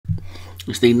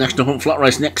It's the National Hunt Flat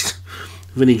Race next.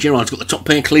 Vinnie Gerard's got the top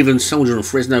pair, Cleveland Soldier and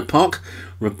Fresno Park.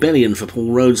 Rebellion for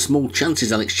Paul Rhodes, Small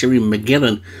Chances, Alex Cherry,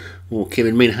 Magellan, or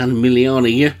Kevin Minahan,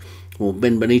 Miliana Year, or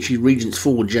Ben Benici, Regents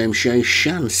Forward, James Shea,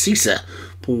 Shan Cisa,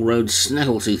 Paul Rhodes,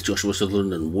 Snaggletooth, Joshua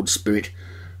Sutherland and Wood Spirit,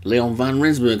 Leon Van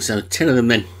Rensburg. So 10 of them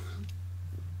then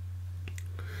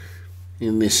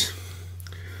in this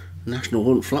National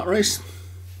Hunt Flat Race.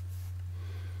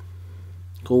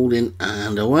 Called in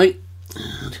and away.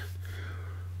 And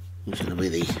who's going to be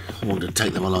the one to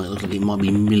take them along? It looks like it might be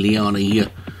Miliana Year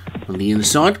on the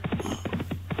inside.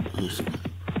 He's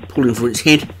pulling for its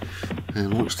head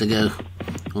and wants to go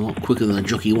a lot quicker than the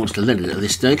jockey wants to let it at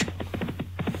this stage.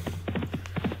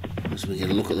 As we get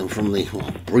a look at them from the, well,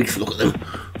 a brief look at them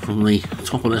from the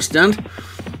top of the stand.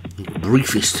 The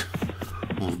briefest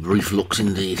of brief looks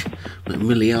indeed. But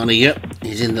Miliana Year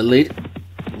is in the lead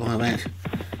by about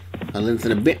a length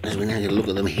and a bit as we now get a look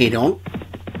at them head on.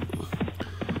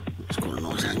 It's quite a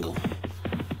nice angle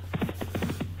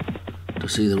to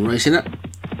see them racing it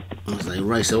as they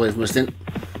race away from us then.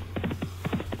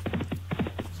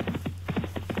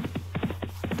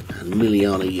 And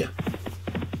Miliana Year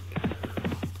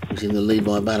is in the lead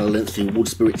by about a length to Wood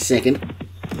Spirit second,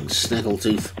 and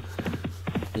Snaggletooth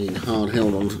being hard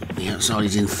held on the outside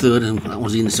is in third, and that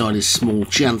was inside his Small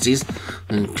Chances,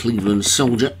 and Cleveland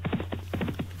Soldier.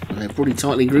 They're pretty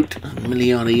tightly grouped.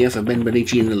 Miliana Year for Ben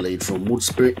Benici in the lead from Wood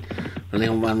Spirit,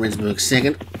 Leon Van Rensburg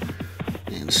second,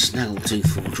 and Snaggletooth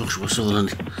for Joshua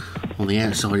Sutherland on the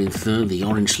outside in third. The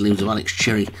orange sleeves of Alex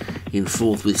Cherry in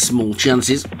fourth with Small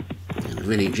Chances, and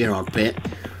Vinnie Gerard pair.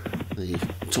 The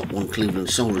top one,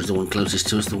 Cleveland Soldier, is the one closest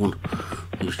to us, the one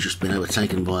who's just been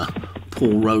overtaken by a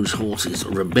Paul Rhodes horse's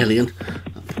Rebellion.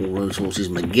 Paul Rhodes horse is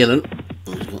Magellan,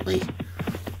 who's got the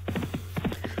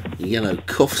yellow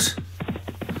cuffs.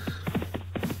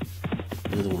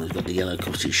 The other one who's got the yellow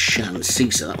cuffs is Shan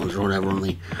Cisa. That one's right over on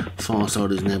the far side,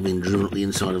 who's now been driven up the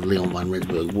inside of Leon Van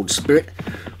Rensburg Wood Spirit,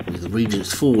 with the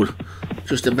Regents Forward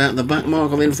just about the back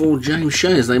mark of then for James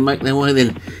Shea as they make their way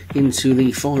then into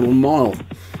the final mile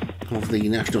of the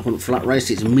National Hunt Flat Race.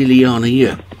 It's Miliana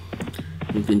Year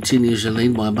who continues to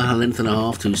lead by about a length and a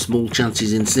half to Small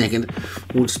Chances in second.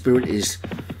 Wood Spirit is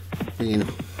being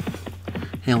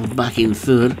held back in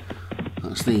third.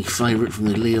 That's the favourite from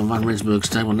the Leon Van Rensburg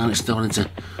stable. Now it's starting to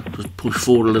just push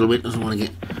forward a little bit. Doesn't want to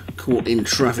get caught in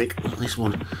traffic. This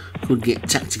one could get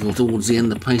tactical towards the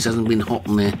end. The pace hasn't been hot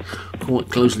on there. Quite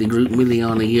closely grouped.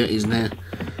 Miliana Year is now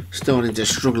starting to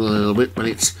struggle a little bit, but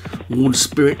it's Wood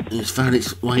Spirit who's found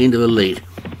its way into the lead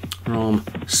from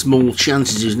Small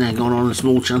Chances, who's now gone on, and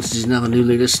Small Chances is now the new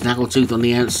leader. Snaggletooth on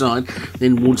the outside,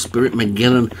 then Wood Spirit.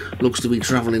 Magellan looks to be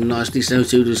travelling nicely, so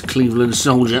too does Cleveland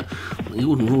Soldier. You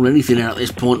wouldn't rule anything out at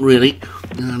this point really,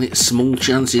 and it's Small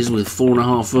Chances with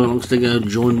 4.5 furlongs to go,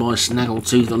 joined by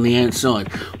Snaggletooth on the outside.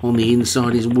 On the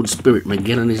inside is Wood Spirit.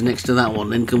 Magellan is next to that one.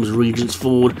 Then comes Regents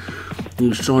Forward,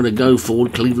 who's trying to go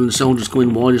forward. Cleveland Soldier's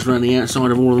coming widest around the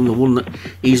outside of all of them. The one that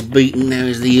is beaten now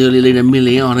is the early leader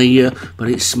Miliana Year, but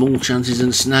it's Small Chances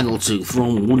and Snaggletooth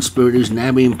from Wood Spirit, who's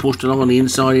now being pushed along on the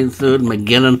inside in third.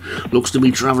 Magellan looks to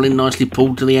be travelling nicely,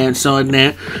 pulled to the outside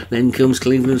now. Then comes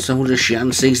Cleveland Soldier.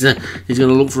 Shan Cisa is going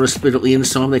to look for a split up the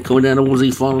inside. They're coming down towards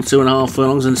the final 2.5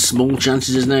 furlongs, and Small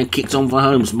Chances is now kicked on for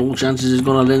home. Small Chances has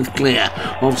gone a length clear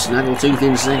of Snaggletooth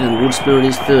in second. Wood Spirit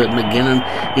is third. Magellan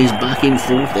is back in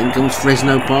fourth. Then comes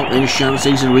Fresno Park, then Shan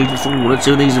Cisa, Regents Forward. One or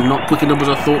two of these have not quickened up as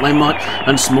I thought they might,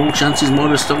 and Small Chances might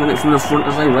have stolen it from the front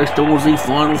as they race towards the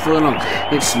final furlong.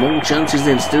 It's Small Chances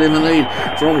then still in the lead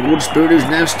from Wood Spirit, who's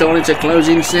now starting to close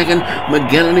in second.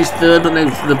 Magellan is third, but then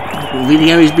the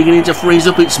video is beginning to freeze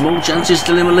up. It's Small Chances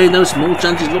still in the lead though. Small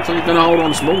Chances looks like it's going to hold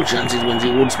on. Small Chances wins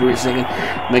it. Wood Spirit second,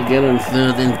 Magellan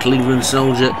third, then Cleveland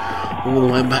Soldier all the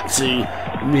way back to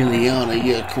Miliana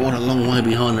Year, quite a long way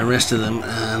behind the rest of them,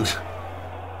 and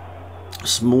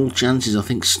Small Chances I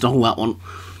think stole that one.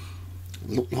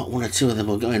 Looked like one or two of them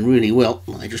were going really well,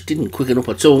 but they just didn't quicken up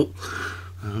at all,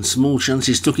 and Small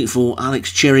Chances took it for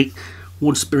Alex Cherry.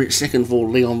 Wood Spirit second for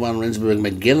Leon Van Rensburg.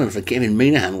 Magellan for Kevin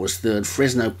Minahan was third.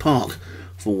 Fresno Park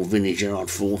for Vinnie Gerard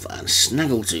fourth, and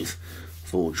Snaggletooth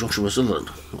for Joshua Sutherland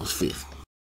was fifth.